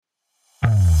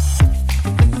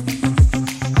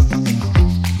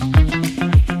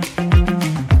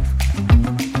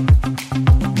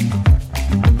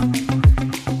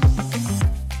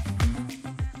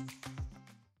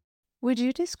Would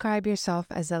you describe yourself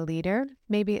as a leader,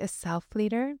 maybe a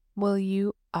self-leader? Well,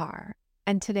 you are.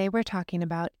 And today we're talking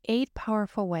about 8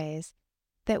 powerful ways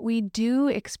that we do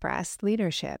express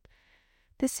leadership.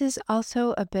 This is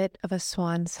also a bit of a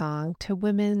swan song to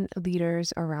women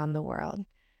leaders around the world,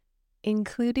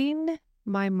 including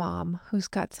my mom, who's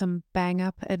got some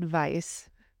bang-up advice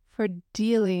for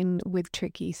dealing with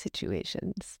tricky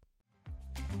situations.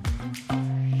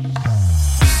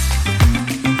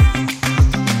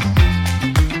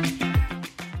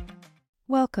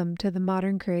 Welcome to The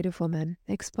Modern Creative Woman,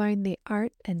 exploring the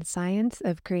art and science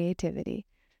of creativity.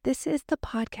 This is the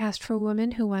podcast for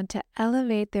women who want to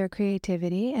elevate their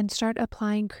creativity and start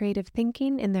applying creative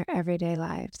thinking in their everyday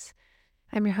lives.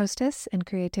 I'm your hostess and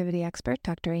creativity expert,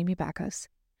 Dr. Amy Bacos.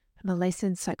 I'm a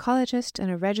licensed psychologist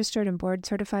and a registered and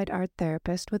board-certified art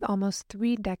therapist with almost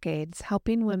 3 decades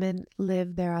helping women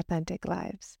live their authentic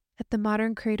lives. At The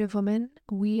Modern Creative Woman,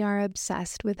 we are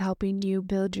obsessed with helping you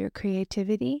build your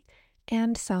creativity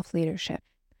and self-leadership.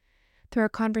 Through our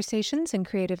conversations and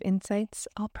creative insights,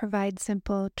 I'll provide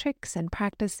simple tricks and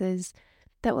practices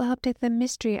that will help take the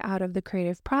mystery out of the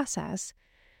creative process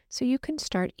so you can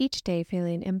start each day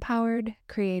feeling empowered,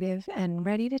 creative, and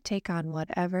ready to take on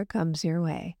whatever comes your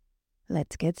way.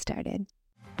 Let's get started.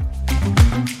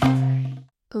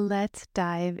 Let's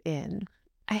dive in.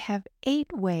 I have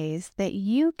 8 ways that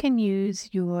you can use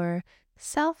your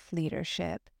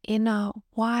self-leadership in a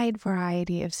wide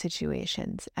variety of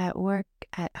situations at work,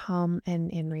 at home, and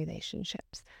in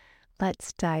relationships.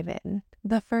 Let's dive in.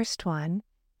 The first one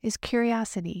is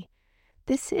curiosity.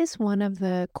 This is one of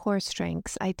the core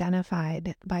strengths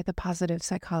identified by the positive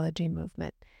psychology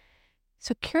movement.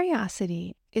 So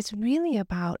curiosity is really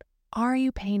about, are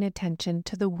you paying attention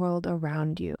to the world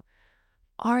around you?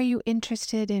 Are you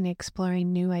interested in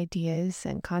exploring new ideas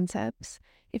and concepts?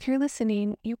 If you're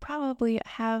listening, you probably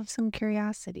have some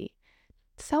curiosity.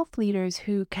 Self-leaders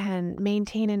who can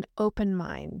maintain an open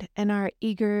mind and are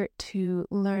eager to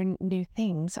learn new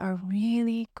things are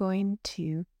really going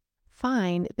to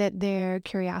find that their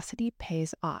curiosity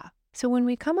pays off. So when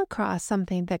we come across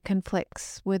something that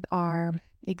conflicts with our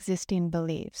existing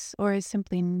beliefs or is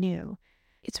simply new,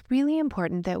 it's really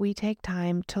important that we take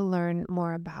time to learn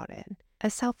more about it. A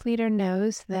self-leader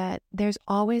knows that there's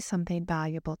always something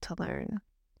valuable to learn.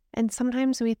 And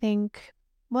sometimes we think,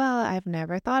 well, I've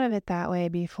never thought of it that way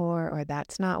before, or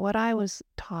that's not what I was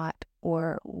taught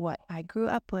or what I grew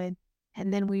up with.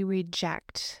 And then we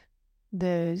reject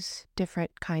those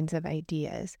different kinds of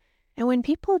ideas. And when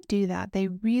people do that, they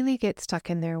really get stuck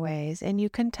in their ways. And you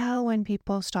can tell when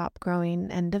people stop growing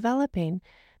and developing,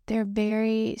 they're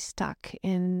very stuck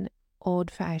in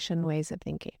old-fashioned ways of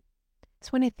thinking. So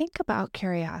when I think about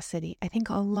curiosity, I think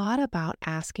a lot about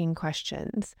asking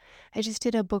questions. I just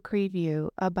did a book review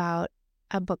about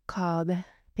a book called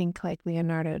Think Like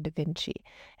Leonardo da Vinci.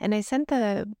 And I sent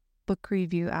the book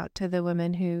review out to the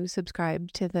women who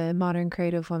subscribed to the Modern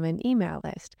Creative Woman email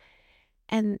list.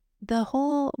 And the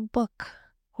whole book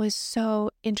was so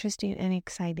interesting and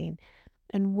exciting,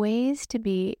 and ways to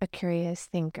be a curious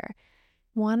thinker.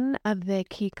 One of the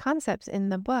key concepts in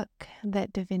the book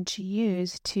that Da Vinci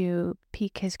used to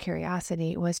pique his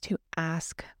curiosity was to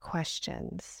ask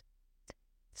questions.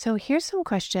 So here's some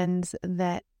questions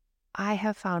that I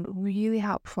have found really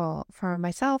helpful for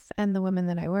myself and the women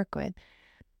that I work with.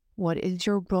 What is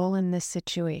your role in this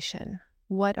situation?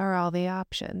 What are all the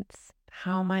options?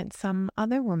 How might some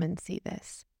other woman see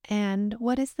this? And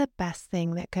what is the best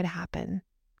thing that could happen?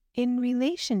 In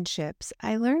relationships,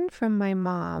 I learned from my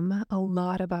mom a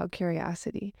lot about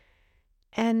curiosity.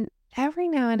 And every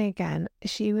now and again,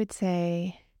 she would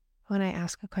say, when I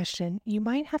ask a question, you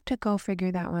might have to go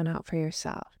figure that one out for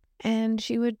yourself. And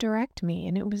she would direct me.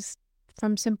 And it was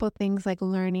from simple things like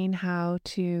learning how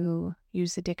to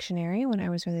use the dictionary when I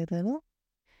was really little,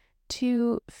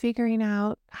 to figuring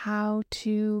out how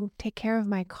to take care of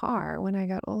my car when I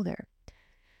got older.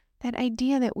 That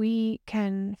idea that we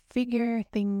can figure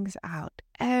things out.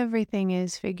 Everything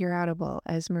is figure-outable,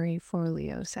 as Marie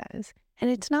Forleo says.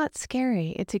 And it's not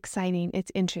scary, it's exciting,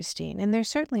 it's interesting. And there's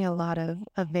certainly a lot of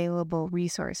available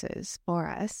resources for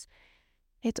us.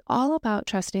 It's all about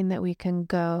trusting that we can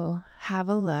go have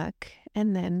a look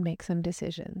and then make some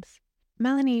decisions.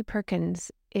 Melanie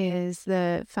Perkins is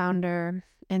the founder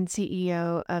and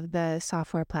CEO of the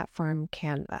software platform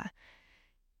Canva.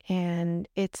 And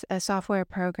it's a software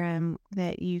program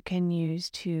that you can use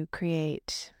to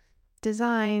create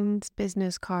designs,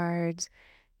 business cards,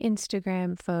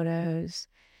 Instagram photos.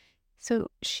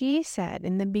 So she said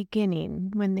in the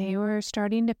beginning, when they were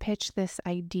starting to pitch this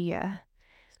idea,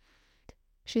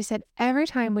 she said, every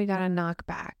time we got a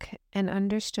knockback and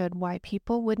understood why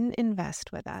people wouldn't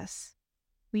invest with us,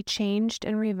 We changed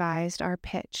and revised our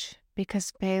pitch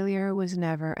because failure was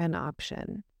never an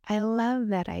option. I love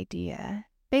that idea.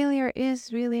 Failure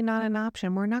is really not an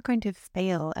option. We're not going to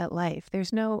fail at life.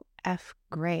 There's no F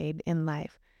grade in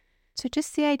life. So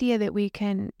just the idea that we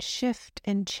can shift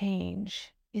and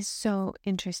change is so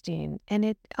interesting. And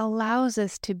it allows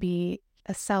us to be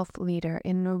a self-leader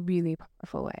in a really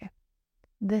powerful way.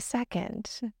 The second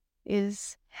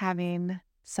is having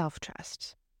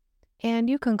self-trust. And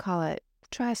you can call it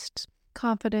trust,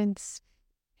 confidence,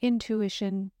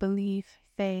 intuition, belief,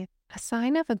 faith. A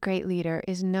sign of a great leader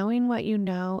is knowing what you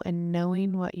know and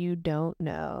knowing what you don't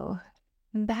know.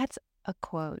 That's a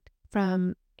quote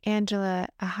from Angela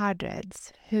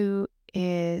Ahadreds, who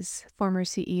is former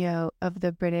CEO of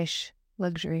the British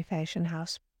luxury fashion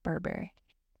house Burberry.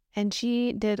 And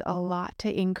she did a lot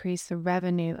to increase the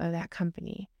revenue of that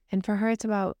company. And for her, it's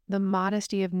about the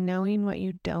modesty of knowing what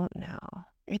you don't know.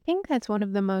 I think that's one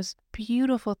of the most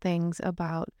beautiful things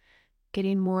about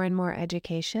getting more and more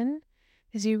education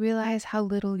is you realize how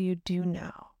little you do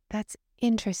know. That's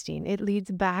interesting. It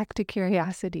leads back to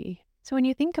curiosity. So when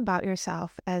you think about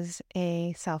yourself as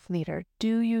a self-leader,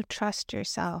 do you trust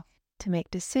yourself to make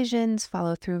decisions,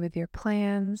 follow through with your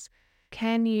plans?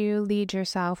 Can you lead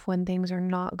yourself when things are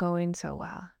not going so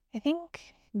well? I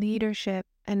think leadership,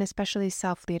 and especially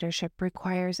self-leadership,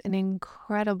 requires an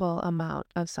incredible amount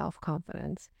of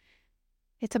self-confidence.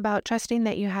 It's about trusting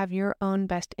that you have your own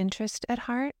best interest at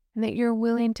heart and that you're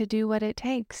willing to do what it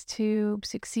takes to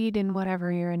succeed in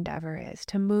whatever your endeavor is,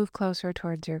 to move closer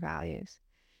towards your values.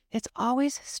 It's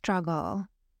always a struggle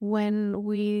when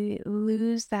we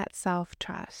lose that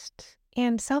self-trust.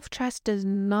 And self-trust does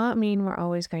not mean we're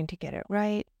always going to get it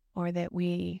right or that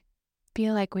we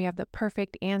feel like we have the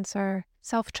perfect answer.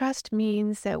 Self-trust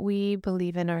means that we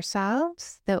believe in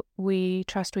ourselves, that we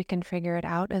trust we can figure it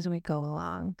out as we go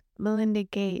along. Melinda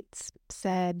Gates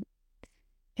said,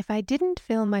 "If I didn't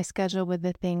fill my schedule with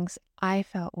the things I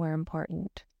felt were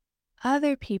important,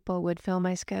 other people would fill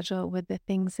my schedule with the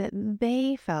things that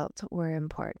they felt were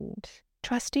important."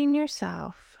 Trusting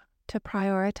yourself to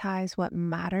prioritize what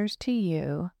matters to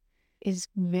you is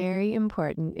very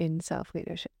important in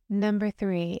self-leadership. Number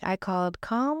 3, I called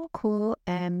calm, cool,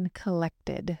 and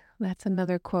collected. That's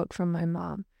another quote from my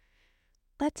mom.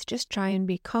 Let's just try and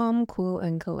be calm, cool,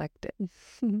 and collected.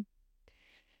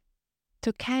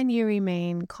 So can you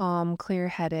remain calm,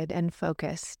 clear-headed, and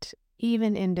focused,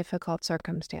 even in difficult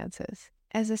circumstances?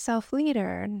 As a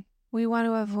self-leader, we want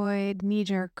to avoid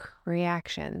knee-jerk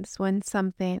reactions when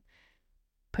something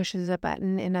pushes a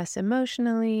button in us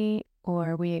emotionally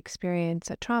or we experience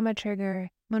a trauma trigger.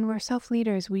 When we're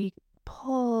self-leaders, we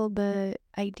pull the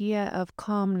idea of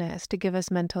calmness to give us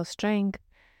mental strength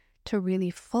to really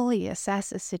fully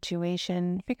assess a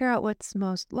situation, figure out what's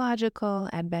most logical,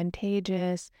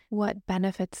 advantageous, what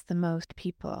benefits the most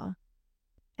people.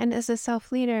 And as a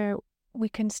self-leader, we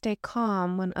can stay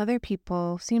calm when other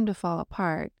people seem to fall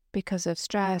apart because of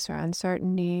stress or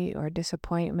uncertainty or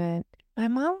disappointment. My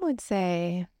mom would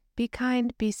say, be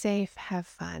kind, be safe, have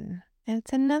fun. And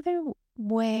it's another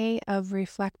way of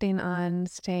reflecting on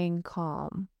staying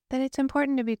calm, that it's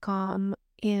important to be calm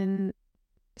in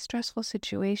stressful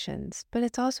situations, but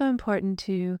it's also important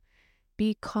to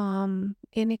be calm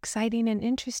in exciting and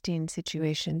interesting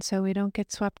situations so we don't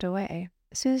get swept away.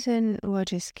 Susan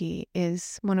Wojcicki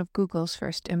is one of Google's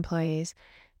first employees,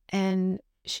 and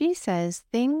she says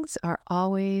things are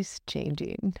always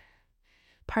changing.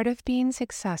 Part of being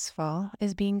successful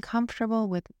is being comfortable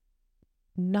with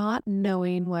not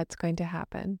knowing what's going to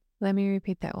happen. Let me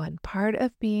repeat that one. Part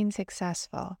of being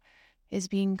successful is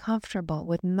being comfortable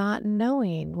with not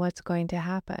knowing what's going to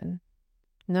happen.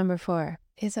 Number 4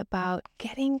 is about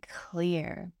getting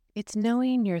clear. It's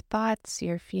knowing your thoughts,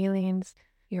 your feelings,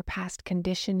 your past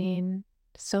conditioning,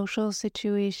 social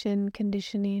situation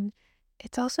conditioning.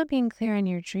 It's also being clear on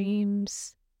your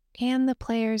dreams and the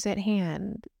players at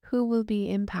hand who will be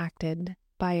impacted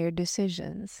by your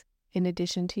decisions in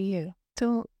addition to you.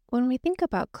 So when we think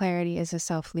about clarity as a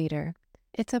self-leader,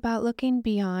 it's about looking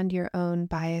beyond your own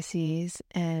biases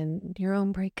and your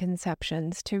own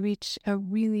preconceptions to reach a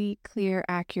really clear,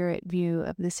 accurate view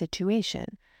of the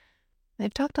situation.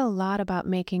 I've talked a lot about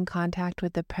making contact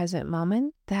with the present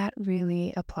moment. That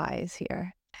really applies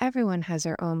here. Everyone has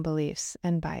their own beliefs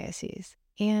and biases.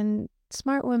 And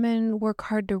smart women work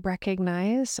hard to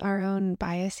recognize our own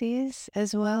biases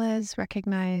as well as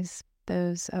recognize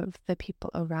those of the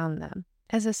people around them.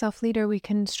 As a self-leader, we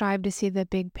can strive to see the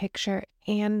big picture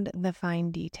and the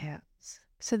fine details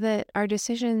so that our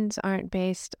decisions aren't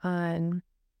based on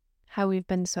how we've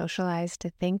been socialized to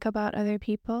think about other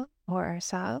people or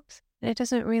ourselves, And it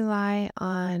doesn't rely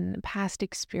on past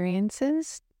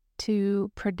experiences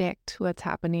to predict what's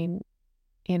happening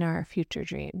in our future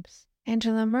dreams.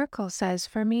 Angela Merkel says,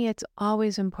 for me, it's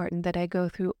always important that I go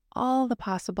through all the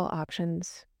possible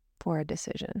options for a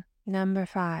decision. Number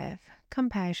 5,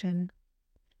 compassion.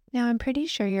 Now, I'm pretty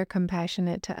sure you're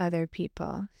compassionate to other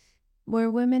people. Where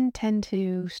women tend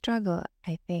to struggle,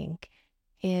 I think,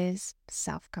 is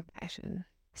self-compassion.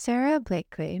 Sarah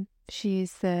Blakely,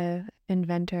 she's the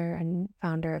inventor and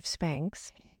founder of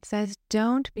Spanx, says,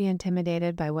 don't be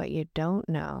intimidated by what you don't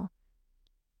know.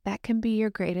 That can be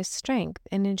your greatest strength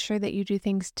and ensure that you do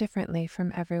things differently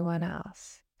from everyone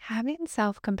else. Having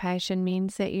self-compassion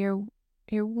means that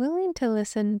you're willing to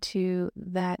listen to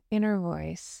that inner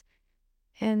voice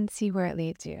and see where it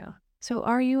leads you. So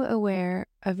are you aware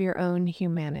of your own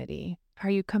humanity? Are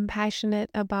you compassionate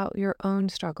about your own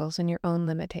struggles and your own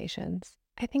limitations?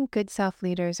 I think good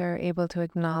self-leaders are able to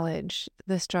acknowledge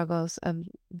the struggles of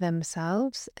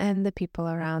themselves and the people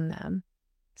around them.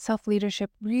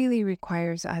 Self-leadership really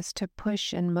requires us to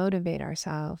push and motivate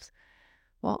ourselves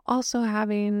while also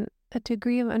having a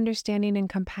degree of understanding and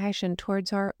compassion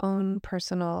towards our own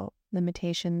personal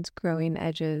limitations, growing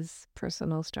edges,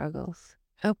 personal struggles.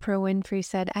 Oprah Winfrey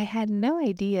said, I had no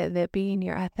idea that being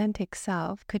your authentic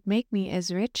self could make me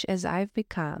as rich as I've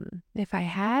become. If I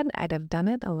had, I'd have done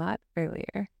it a lot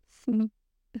earlier.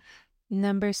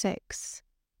 Number 6,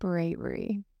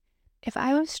 bravery. If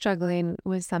I was struggling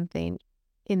with something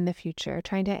in the future,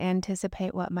 trying to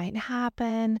anticipate what might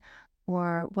happen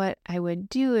or what I would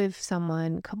do if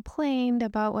someone complained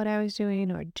about what I was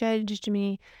doing or judged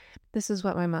me, this is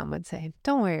what my mom would say.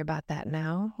 Don't worry about that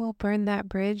now. We'll burn that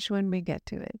bridge when we get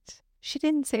to it. She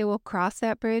didn't say we'll cross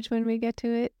that bridge when we get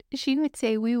to it. She would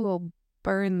say we will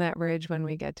burn that bridge when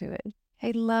we get to it.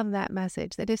 I love that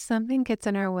message, that if something gets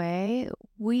in our way,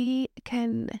 we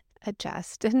can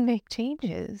adjust and make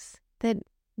changes. That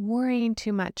worrying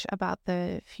too much about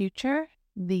the future,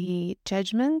 the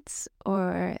judgments,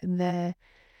 or the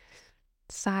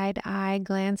side eye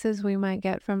glances we might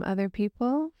get from other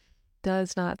people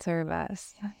does not serve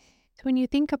us. So when you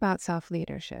think about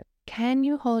self-leadership, can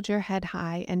you hold your head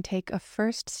high and take a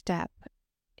first step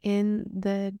in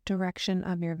the direction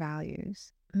of your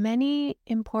values? Many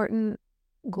important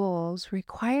goals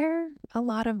require a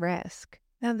lot of risk.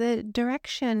 Now, the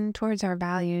direction towards our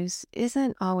values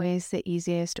isn't always the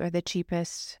easiest or the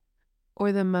cheapest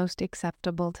or the most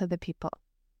acceptable to the people.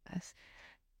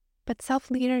 But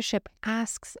self-leadership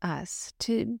asks us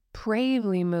to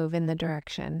bravely move in the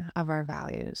direction of our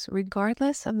values,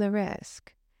 regardless of the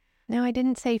risk. Now, I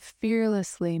didn't say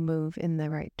fearlessly move in the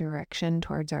right direction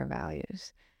towards our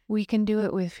values. We can do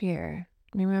it with fear.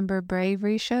 Remember,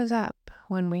 bravery shows up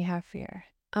when we have fear.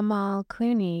 Amal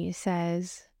Clooney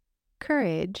says,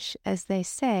 courage, as they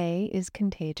say, is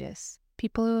contagious.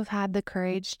 People who have had the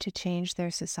courage to change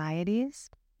their societies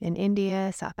in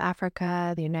India, South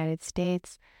Africa, the United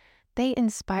States, they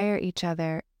inspire each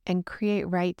other and create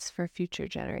rights for future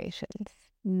generations.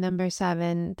 Number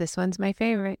 7, this one's my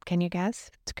favorite. Can you guess?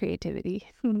 It's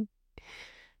creativity.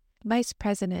 Vice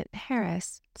President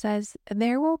Harris says,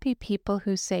 there will be people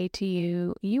who say to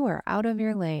you, you are out of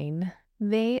your lane.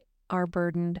 They are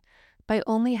burdened by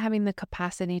only having the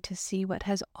capacity to see what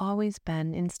has always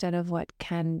been instead of what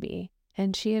can be.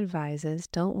 And she advises,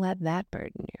 don't let that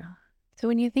burden you. So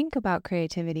when you think about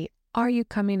creativity, are you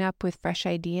coming up with fresh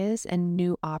ideas and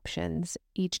new options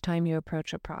each time you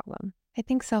approach a problem? I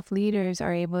think self-leaders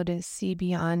are able to see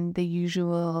beyond the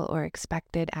usual or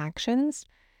expected actions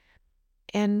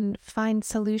and find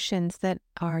solutions that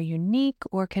are unique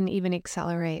or can even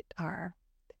accelerate our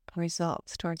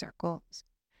results towards our goals.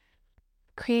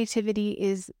 Creativity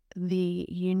is the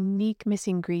unique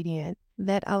missing ingredient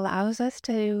that allows us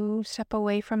to step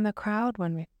away from the crowd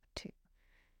when we want to.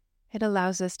 It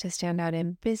allows us to stand out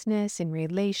in business, in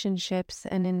relationships,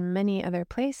 and in many other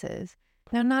places.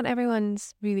 Now, not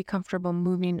everyone's really comfortable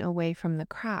moving away from the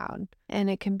crowd, and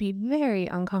it can be very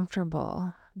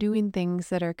uncomfortable doing things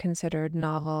that are considered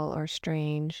novel or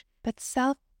strange. But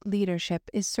self-leadership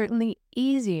is certainly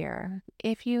easier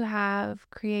if you have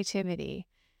creativity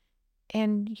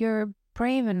and you're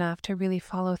brave enough to really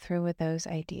follow through with those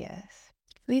ideas.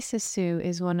 Lisa Su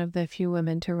is one of the few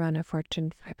women to run a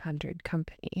Fortune 500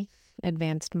 company,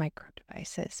 Advanced Micro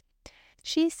Devices.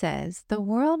 She says the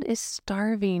world is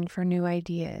starving for new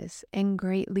ideas and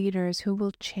great leaders who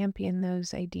will champion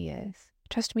those ideas.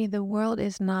 Trust me, the world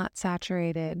is not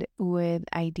saturated with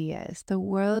ideas. The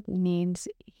world needs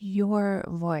your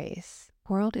voice.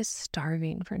 The world is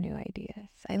starving for new ideas.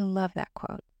 I love that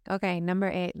quote. Okay, number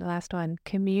 8, the last one,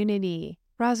 community.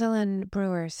 Rosalind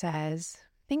Brewer says,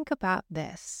 think about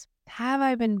this. Have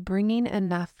I been bringing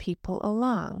enough people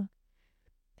along?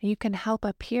 You can help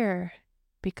a peer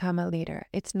become a leader.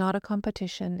 It's not a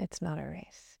competition. It's not a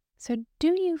race. So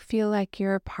do you feel like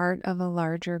you're a part of a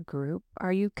larger group?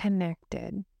 Are you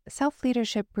connected?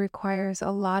 Self-leadership requires a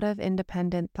lot of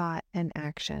independent thought and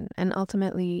action, and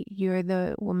ultimately, you're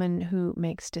the woman who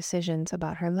makes decisions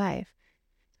about her life.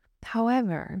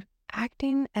 However,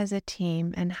 acting as a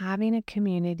team and having a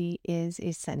community is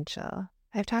essential.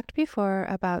 I've talked before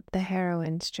about the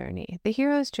heroine's journey. The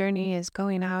hero's journey is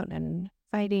going out and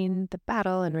fighting the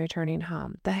battle and returning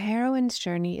home. The heroine's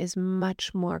journey is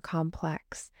much more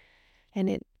complex, and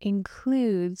it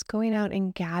includes going out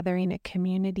and gathering a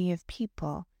community of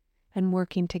people and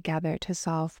working together to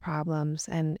solve problems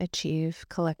and achieve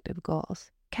collective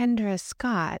goals. Kendra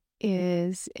Scott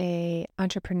is an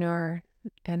entrepreneur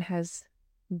and has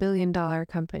a billion-dollar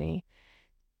company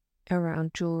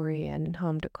around jewelry and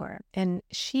home decor. And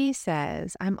she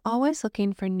says, I'm always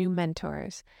looking for new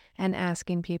mentors and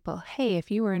asking people, hey, if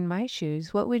you were in my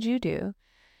shoes, what would you do?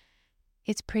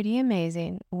 It's pretty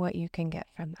amazing what you can get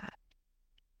from that.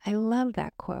 I love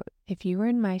that quote. If you were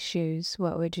in my shoes,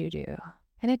 what would you do?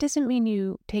 And it doesn't mean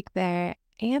you take the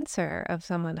answer of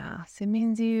someone else. It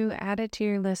means you add it to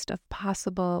your list of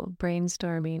possible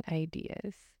brainstorming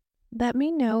ideas. Let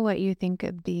me know what you think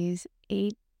of these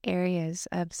 8 areas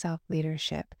of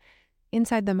self-leadership.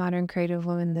 Inside the Modern Creative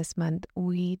Woman this month,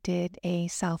 we did a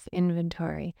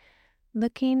self-inventory,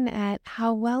 looking at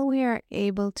how well we are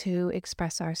able to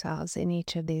express ourselves in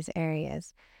each of these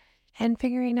areas and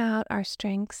figuring out our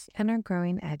strengths and our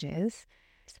growing edges.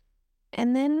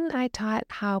 And then I taught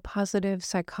how positive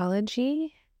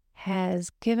psychology has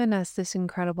given us this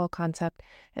incredible concept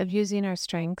of using our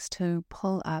strengths to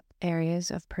pull up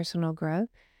areas of personal growth.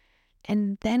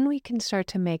 And then we can start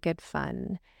to make it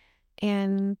fun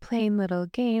and playing little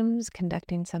games,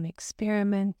 conducting some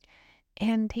experiment,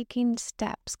 and taking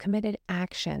steps, committed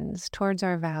actions towards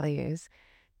our values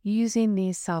using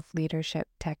these self-leadership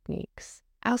techniques.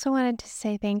 I also wanted to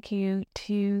say thank you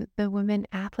to the women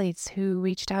athletes who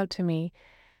reached out to me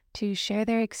to share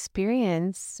their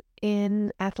experience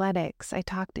in athletics. I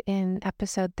talked in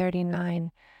episode 39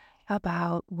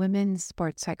 about women's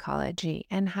sports psychology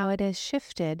and how it has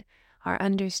shifted our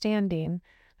understanding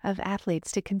of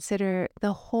athletes to consider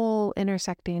the whole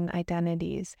intersecting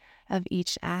identities of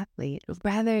each athlete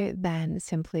rather than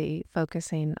simply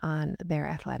focusing on their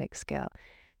athletic skill.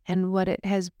 And what it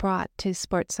has brought to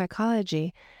sports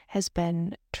psychology has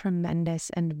been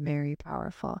tremendous and very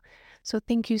powerful. So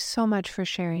thank you so much for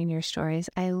sharing your stories.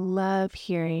 I love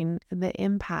hearing the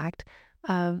impact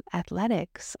of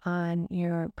athletics on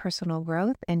your personal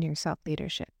growth and your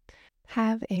self-leadership.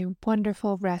 Have a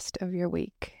wonderful rest of your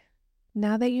week.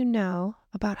 Now that you know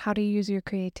about how to use your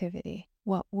creativity,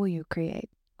 what will you create?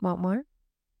 Want more?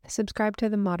 Subscribe to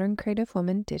the Modern Creative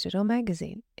Woman digital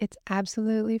magazine. It's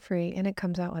absolutely free and it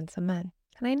comes out once a month.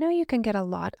 And I know you can get a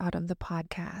lot out of the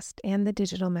podcast and the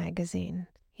digital magazine.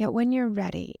 Yet when you're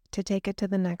ready to take it to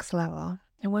the next level,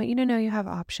 I want you to know you have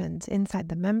options inside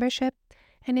the membership.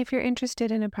 And if you're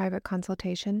interested in a private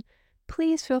consultation,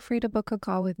 please feel free to book a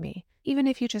call with me. Even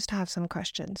if you just have some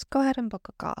questions, go ahead and book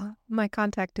a call. My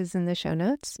contact is in the show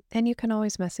notes, and you can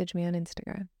always message me on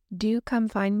Instagram. Do come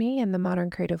find me and the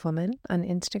Modern Creative Woman on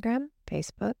Instagram,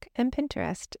 Facebook, and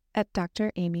Pinterest at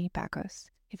Dr. Amy Bacos.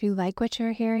 If you like what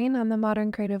you're hearing on the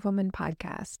Modern Creative Woman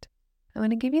podcast, I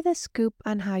want to give you the scoop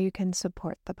on how you can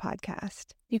support the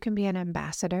podcast. You can be an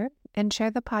ambassador and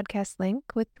share the podcast link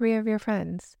with 3 of your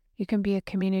friends. You can be a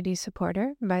community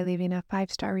supporter by leaving a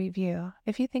 5-star review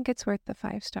if you think it's worth the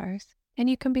 5 stars. And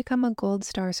you can become a gold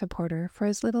star supporter for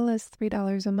as little as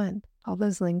 $3 a month. All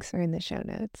those links are in the show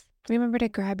notes. Remember to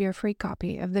grab your free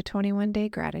copy of the 21-Day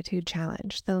Gratitude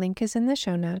Challenge. The link is in the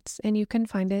show notes, and you can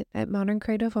find it at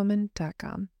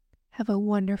moderncreativewoman.com. Have a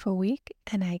wonderful week,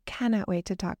 and I cannot wait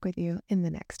to talk with you in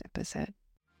the next episode.